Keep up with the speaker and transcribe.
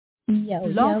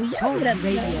Blog Talk What up, yo?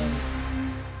 Radio.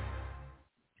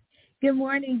 Good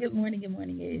morning.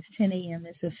 It is 10 a.m.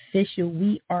 It's official.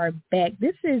 We are back.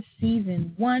 This is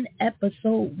Season 1,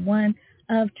 Episode 1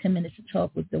 of 10 Minutes to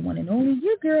Talk with the one and only,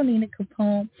 your girl, Nina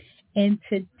Capone. And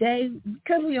today,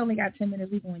 because we only got 10 minutes,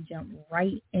 we're going to jump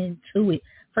right into it.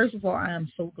 First of all, I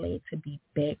am so glad to be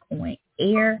back on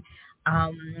air.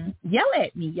 Yell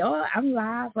at me, y'all. I'm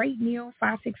live right now,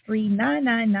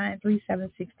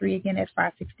 563-999-3763. Again, that's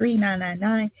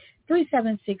 563-999-3763.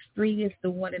 It's the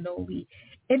one and only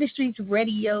Industries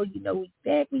Radio. You know, we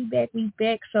back.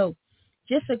 So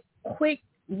just a quick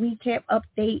recap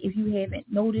update. If you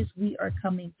haven't noticed, we are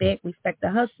coming back. Respect the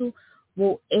Hustle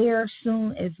will air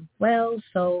soon as well.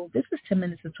 So this is 10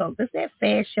 Minutes to Talk. This is that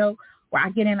fast show where I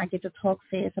get to talk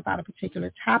fast about a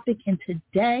particular topic. And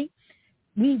today,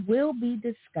 we will be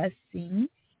discussing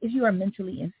if you are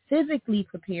mentally and physically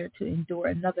prepared to endure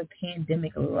another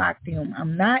pandemic lockdown.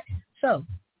 I'm not. So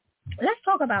let's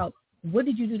talk about what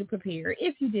did you do to prepare,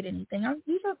 if you did anything.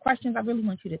 These are questions I really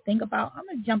want you to think about. I'm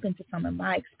going to jump into some of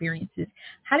my experiences.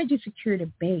 How did you secure the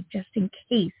bag just in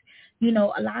case? You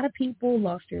know, a lot of people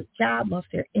lost their job, lost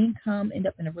their income, end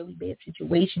up in a really bad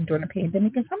situation during the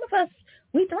pandemic. And some of us,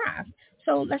 we thrive.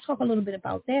 So let's talk a little bit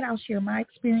about that. I'll share my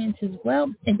experience as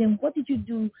well. And then what did you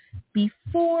do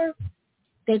before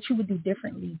that you would do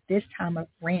differently this time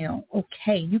around?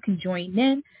 Okay, you can join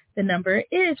in. The number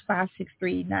is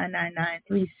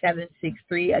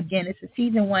 563-999-3763. Again, it's a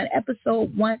Season 1,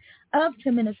 Episode 1 of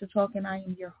 10 Minutes to Talk, and I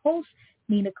am your host,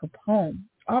 Nina Capone.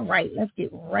 All right, let's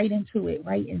get right into it,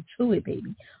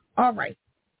 baby. All right,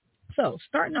 so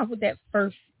starting off with that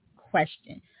first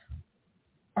question,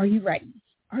 are you ready?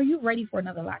 Are you ready for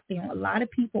another lockdown? A lot of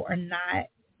people are not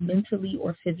mentally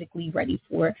or physically ready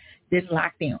for this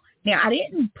lockdown. Now, I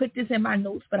didn't put this in my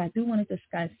notes, but I do want to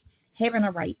discuss having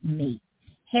a right mate,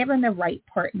 having the right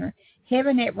partner,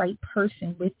 having that right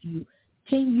person with you.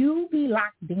 Can you be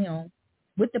locked down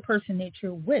with the person that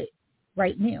you're with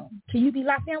right now? Can you be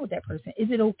locked down with that person?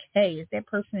 Is it okay? Is that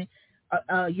person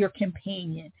your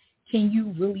companion? Can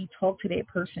you really talk to that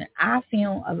person? I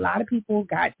found a lot of people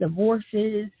got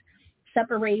divorces,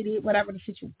 separated, whatever the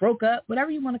situation, broke up, whatever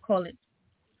you want to call it,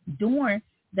 during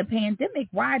the pandemic.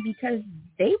 Why? Because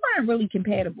they weren't really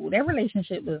compatible. Their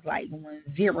relationship was like going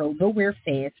zero, nowhere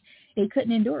fast. They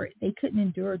couldn't endure it. They couldn't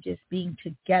endure just being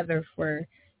together for,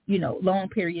 long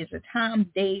periods of time,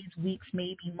 days, weeks,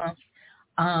 maybe months,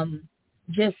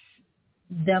 just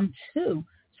them two.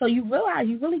 So you realize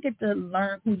you really get to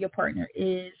learn who your partner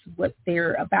is, what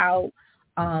they're about,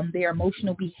 their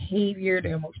emotional behavior,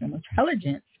 their emotional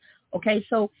intelligence. Okay,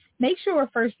 so make sure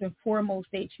first and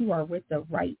foremost that you are with the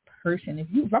right person. If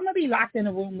I'm going to be locked in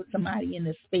a room with somebody in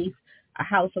a space, a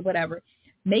house or whatever,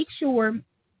 make sure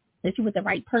that you're with the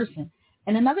right person.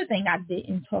 And another thing I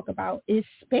didn't talk about is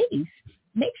space.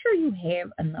 Make sure you have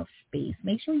enough space.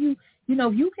 Make sure you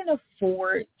can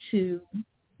afford to,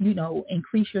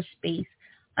 increase your space.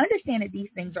 Understand that these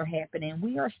things are happening.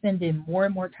 We are spending more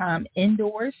and more time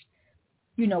indoors,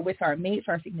 with our mates,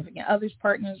 our significant others,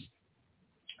 partners,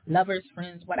 lovers,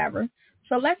 friends, whatever.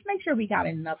 So let's make sure we got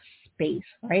enough space,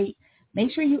 right?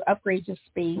 Make sure you upgrade your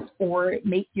space or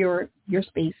make your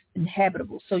space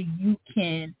inhabitable so you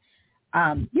can,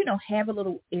 have a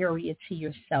little area to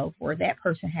yourself, or that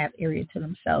person have area to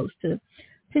themselves to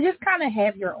just kind of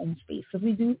have your own space, because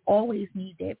we do always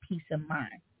need that peace of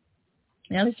mind.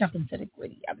 Now let's jump into the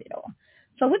gritty of it all.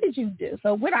 So what did you do?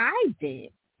 So what I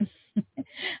did,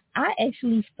 I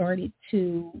actually started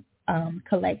to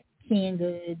collect canned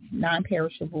goods,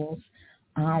 non-perishables.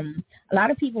 A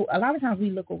lot of times we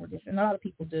look over this, and a lot of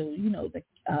people do,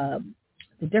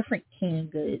 the different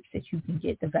canned goods that you can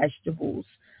get, the vegetables,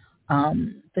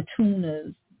 the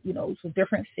tunas, so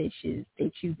different fishes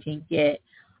that you can get.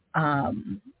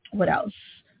 What else?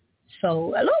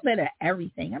 So a little bit of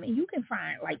everything. I mean, you can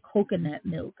find like coconut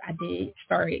milk. I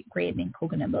started grabbing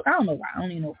coconut milk. I don't know why. I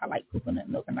don't even know if I like coconut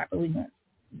milk or not, but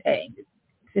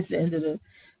it's the end of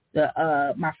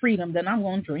my freedom, then I'm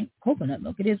going to drink coconut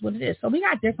milk. It is what it is. So we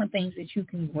got different things that you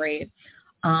can grab,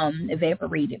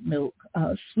 evaporated milk,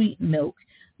 sweet milk.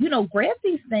 Grab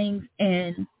these things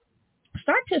and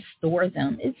start to store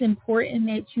them. It's important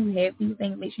that you have these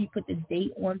things. Make sure you put the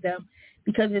date on them,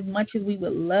 because as much as we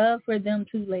would love for them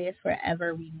to last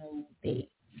forever, we know that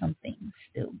some things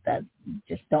still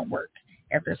just don't work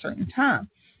after a certain time.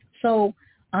 So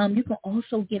you can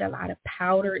also get a lot of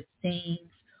powdered things,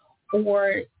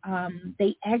 or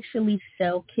they actually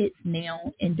sell kits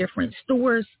now in different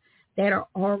stores that are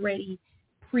already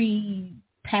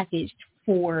pre-packaged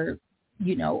for,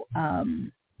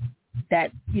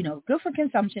 good for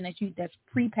consumption, that's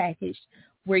pre-packaged,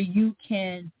 where you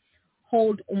can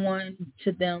hold on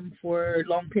to them for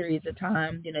long periods of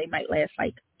time. They might last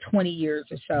like 20 years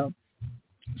or so.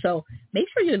 So make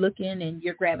sure you're looking and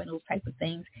you're grabbing those type of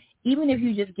things, even if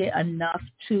you just get enough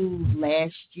to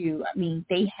last you. I mean,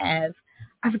 they have,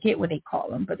 I forget what they call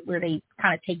them, but where they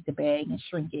kind of take the bag and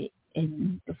shrink it,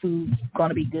 and the food's going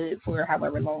to be good for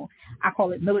however long. I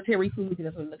call it military food because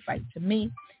that's what it looks like to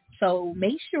me. So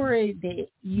make sure that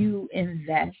you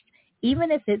invest,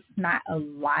 even if it's not a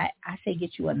lot. I say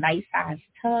get you a nice size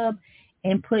tub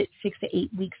and put 6 to 8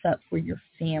 weeks up for your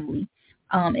family.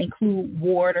 Include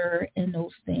water and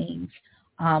those things.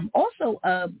 Also,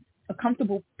 a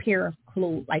comfortable pair of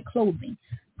clothing,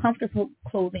 comfortable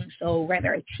clothing. So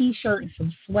rather a t-shirt and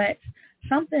some sweats,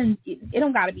 something. It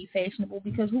don't got to be fashionable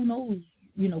because who knows,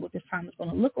 what this time is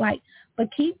going to look like. But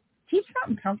keep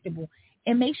something comfortable,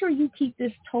 and make sure you keep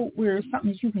this tote where it's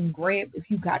something that you can grab if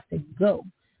you got to go,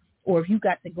 or if you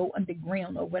got to go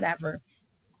underground or whatever.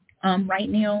 Right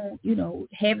now,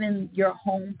 having your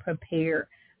home prepared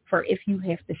for if you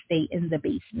have to stay in the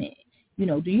basement.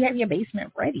 Do you have your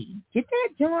basement ready? Get that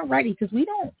joint ready, because we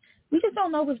just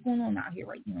don't know what's going on out here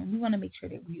right now. We want to make sure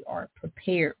that we are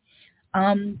prepared.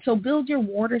 So build your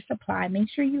water supply. Make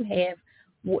sure you have,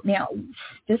 now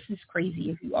this is crazy.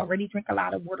 If you already drink a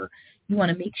lot of water, you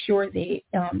want to make sure that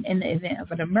in the event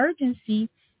of an emergency,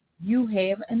 you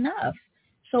have enough.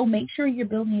 So make sure you're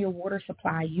building your water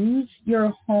supply. Use your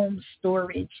home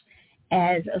storage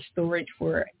as a storage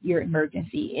for your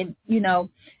emergency. And,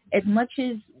 as much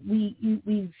as we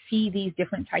see these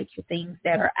different types of things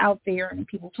that are out there and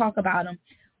people talk about them,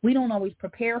 we don't always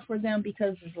prepare for them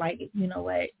because it's like,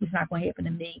 what, it's not going to happen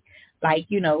to me. Like,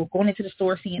 going into the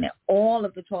store, seeing that all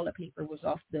of the toilet paper was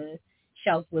off the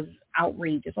shelf was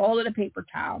outrageous. All of the paper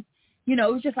towel, it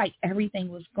was just like everything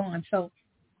was gone. So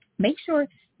make sure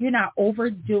you're not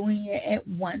overdoing it at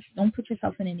once. Don't put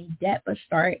yourself in any debt, but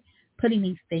start putting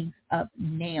these things up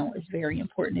now. Is very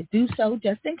important to do so,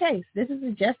 just in case. This is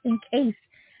a just in case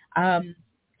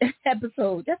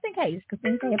episode, just in case, because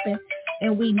things happen,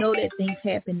 and we know that things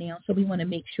happen now. So we want to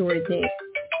make sure that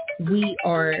we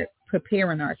are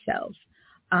preparing ourselves.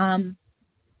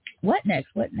 What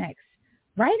next?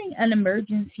 Writing an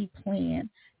emergency plan.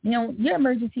 Now, your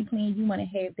emergency plan, you want to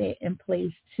have that in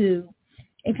place to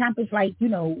encompass, like,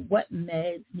 what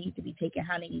meds need to be taken,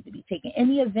 how they need to be taken. In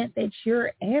the event that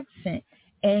you're absent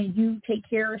and you take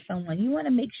care of someone, you want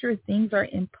to make sure things are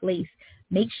in place.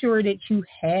 Make sure that you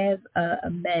have a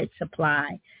med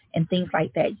supply and things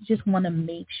like that. You just want to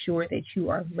make sure that you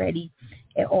are ready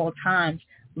at all times.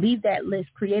 Leave that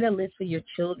list. Create a list for your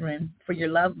children, for your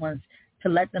loved ones, to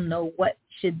let them know what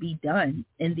should be done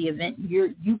in the event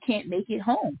you can't make it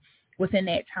home within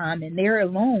that time and they're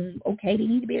alone. Okay, they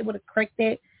need to be able to crack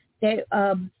that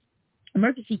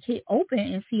emergency kit open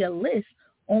and see a list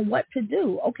on what to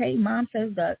do. Okay, mom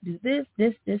says do this,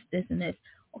 and this.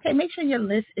 Okay, make sure your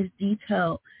list is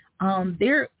detailed.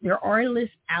 There are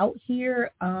lists out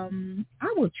here. I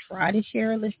will try to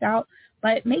share a list out,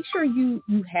 but make sure you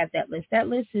have that list. That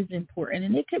list is important,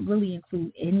 and it could really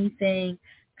include anything: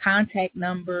 contact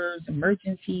numbers,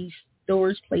 emergencies,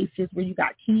 storage places where you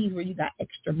got keys, where you got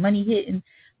extra money hidden.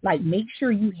 Like, make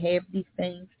sure you have these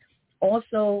things.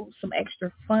 Also, some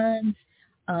extra funds,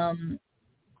 some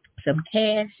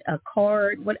cash, a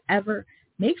card, whatever.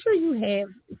 Make sure you have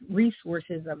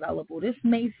resources available. This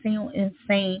may sound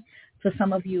insane to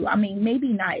some of you. I mean, maybe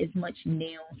not as much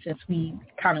now since we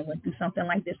kind of went through something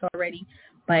like this already,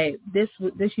 but this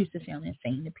used to sound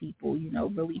insane to people,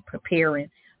 really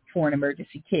preparing for an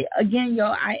emergency kit. Again,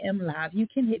 y'all, I am live. You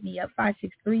can hit me up,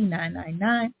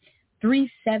 563-999-3763.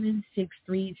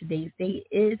 Today's date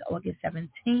is August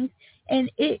 17th,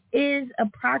 and it is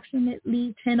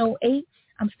approximately 10:08.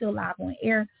 I'm still live on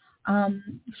air.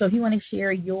 So if you want to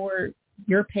share your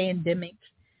pandemic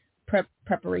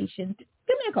preparation,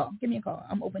 give me a call.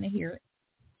 I'm open to hear it.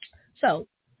 So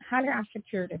how did I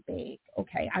secure the bag?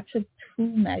 Okay, I took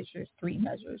 3 measures,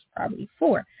 probably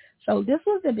 4. So this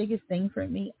was the biggest thing for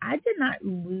me. I did not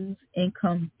lose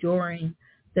income during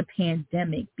the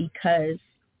pandemic because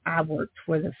I worked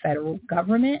for the federal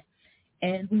government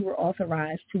and we were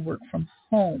authorized to work from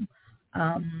home.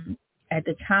 At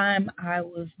the time, I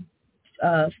was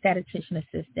a statistician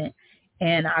assistant,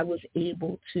 and I was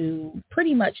able to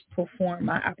pretty much perform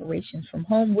my operations from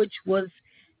home, which was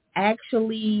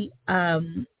actually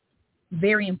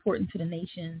very important to the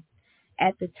nation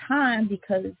at the time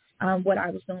because what I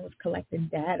was doing was collecting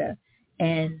data.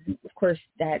 And, of course,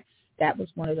 that was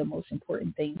one of the most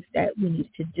important things that we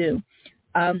needed to do.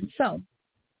 So,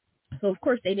 of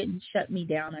course, they didn't shut me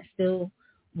down. I still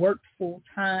worked full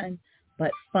time.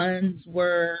 but funds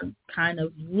were kind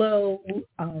of low.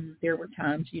 There were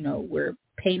times, where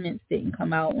payments didn't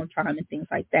come out on time and things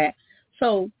like that.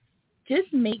 So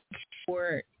just make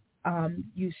sure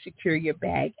you secure your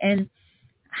bag. And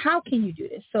how can you do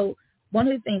this? So one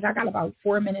of the things, I got about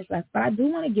 4 minutes left, but I do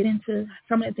want to get into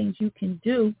some of the things you can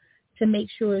do to make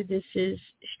sure this is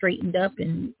straightened up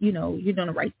and, you're doing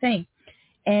the right thing.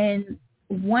 And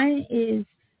one is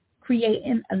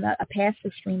creating a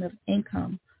passive stream of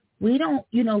income. We don't,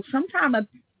 sometimes a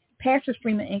passive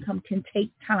stream of income can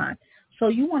take time. So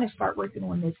you want to start working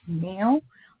on this now.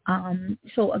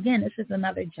 So again, this is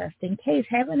another just in case.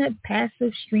 Having a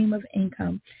passive stream of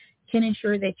income can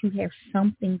ensure that you have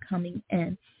something coming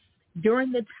in.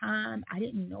 During the time, I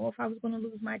didn't know if I was going to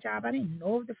lose my job. I didn't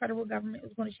know if the federal government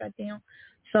was going to shut down.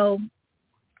 So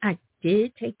I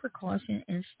did take precaution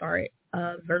and start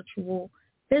a virtual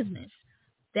business.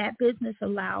 That business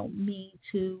allowed me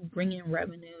to bring in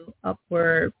revenue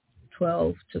upward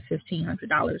 $1,200 to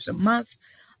 $1,500 a month,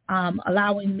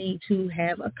 allowing me to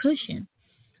have a cushion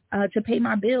to pay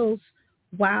my bills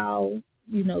while,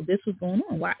 this was going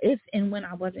on, if and when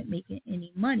I wasn't making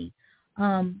any money.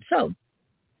 So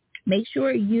make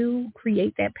sure you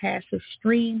create that passive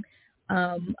stream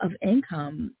of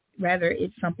income, whether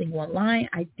it's something online.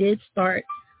 I did start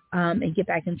and get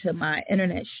back into my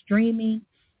internet streaming.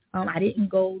 I didn't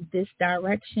go this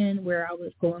direction where I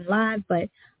was going live, but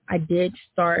I did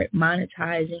start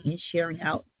monetizing and sharing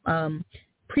out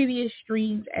previous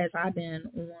streams, as I've been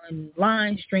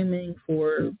online streaming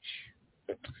for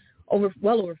over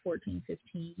 14,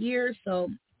 15 years. So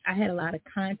I had a lot of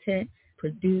content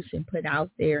produce and put out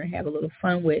there and have a little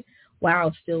fun with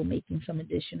while still making some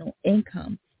additional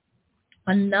income.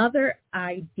 Another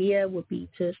idea would be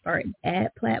to start an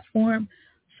ad platform.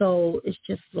 So it's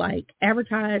just like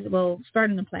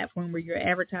starting a platform where you're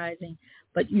advertising,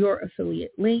 but your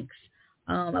affiliate links.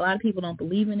 A lot of people don't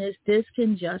believe in this. This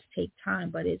can just take time,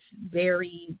 but it's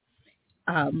very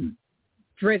income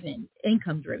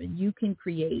driven. You can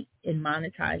create and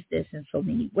monetize this in so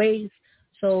many ways.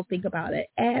 So think about an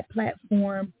ad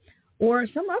platform or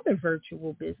some other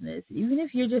virtual business. Even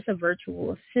if you're just a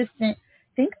virtual assistant,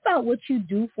 think about what you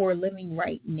do for a living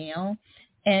right now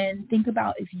and think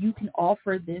about if you can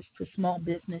offer this to small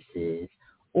businesses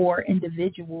or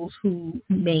individuals who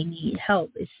may need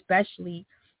help, especially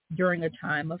during a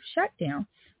time of shutdown.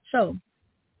 So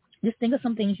just think of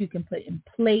some things you can put in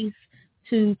place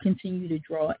to continue to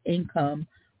draw income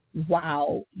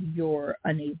while you're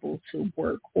unable to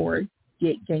work or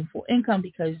get gainful income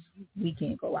because we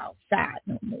can't go outside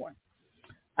no more.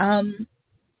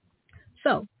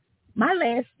 So my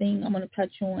last thing I'm going to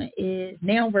touch on is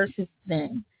now versus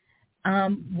then.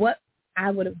 What I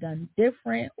would have done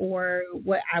different or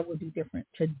what I would do different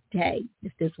today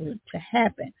if this were to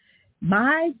happen.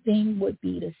 My thing would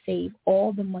be to save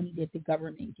all the money that the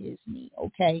government gives me,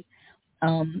 okay?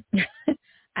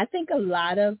 I think a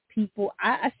lot of people,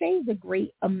 I saved a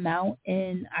great amount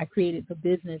and I created the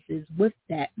businesses with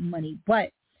that money.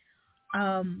 But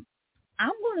I'm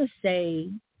going to say,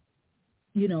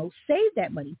 save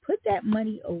that money. Put that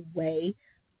money away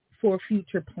for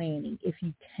future planning if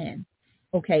you can.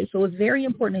 Okay, so it's very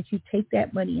important that you take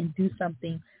that money and do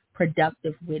something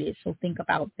productive with it. So think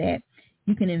about that.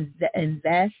 You can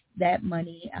invest that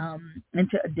money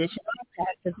into additional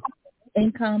passive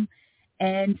income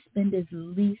and spend as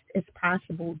least as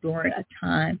possible during a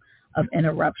time of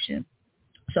interruption.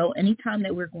 So anytime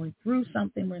that we're going through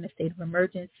something, we're in a state of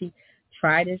emergency,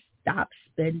 try to stop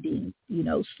spending,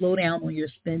 slow down on your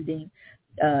spending,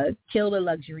 kill the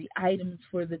luxury items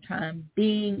for the time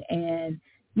being and,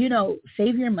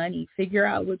 save your money, figure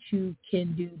out what you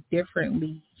can do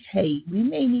differently. Hey, we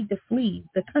may need to flee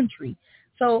the country.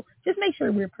 So just make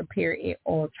sure we're prepared at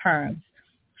all times.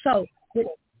 So with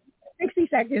 60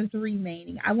 seconds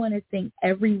remaining, I want to thank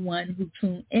everyone who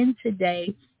tuned in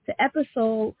today to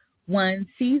episode 1,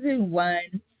 season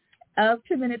 1 of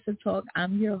 2 Minutes of Talk.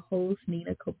 I'm your host,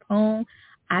 Nina Capone.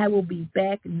 I will be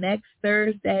back next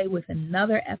Thursday with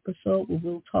another episode where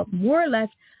we'll talk more or less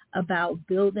about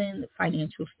building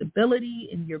financial stability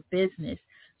in your business.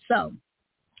 So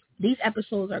these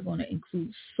episodes are going to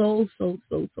include so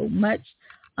much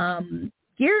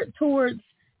geared towards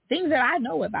things that I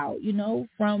know about,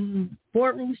 from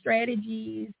boardroom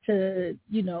strategies to,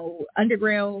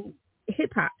 underground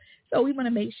hip hop. So we want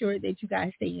to make sure that you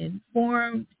guys stay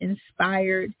informed,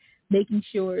 inspired, making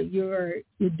sure you're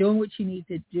doing what you need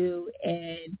to do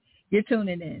and you're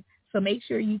tuning in. So make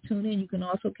sure you tune in. You can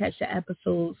also catch the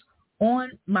episodes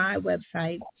on my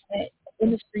website at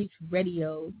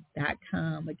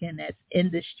inthestreetsradio.com. Again, that's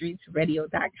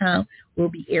inthestreetsradio.com. We'll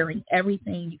be airing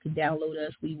everything. You can download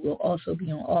us. We will also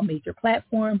be on all major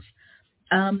platforms.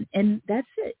 And that's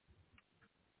it.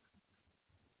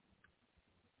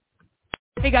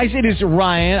 Hey guys, it is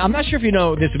Ryan. I'm not sure if you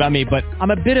know this about me, but I'm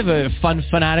a bit of a fun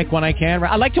fanatic when I can.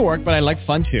 I like to work, but I like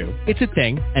fun too. It's a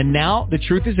thing. And now the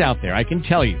truth is out there. I can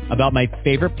tell you about my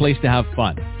favorite place to have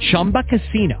fun. Chumba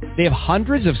Casino. They have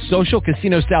hundreds of social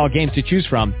casino style games to choose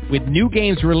from with new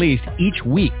games released each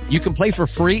week. You can play for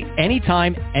free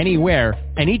anytime, anywhere.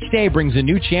 And each day brings a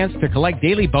new chance to collect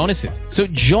daily bonuses. So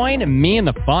join me in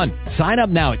the fun. Sign up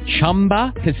now at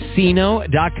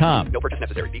ChumbaCasino.com. No purchase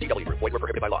necessary. VGW Group. Void where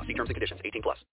prohibited by law. See terms and conditions. 18+.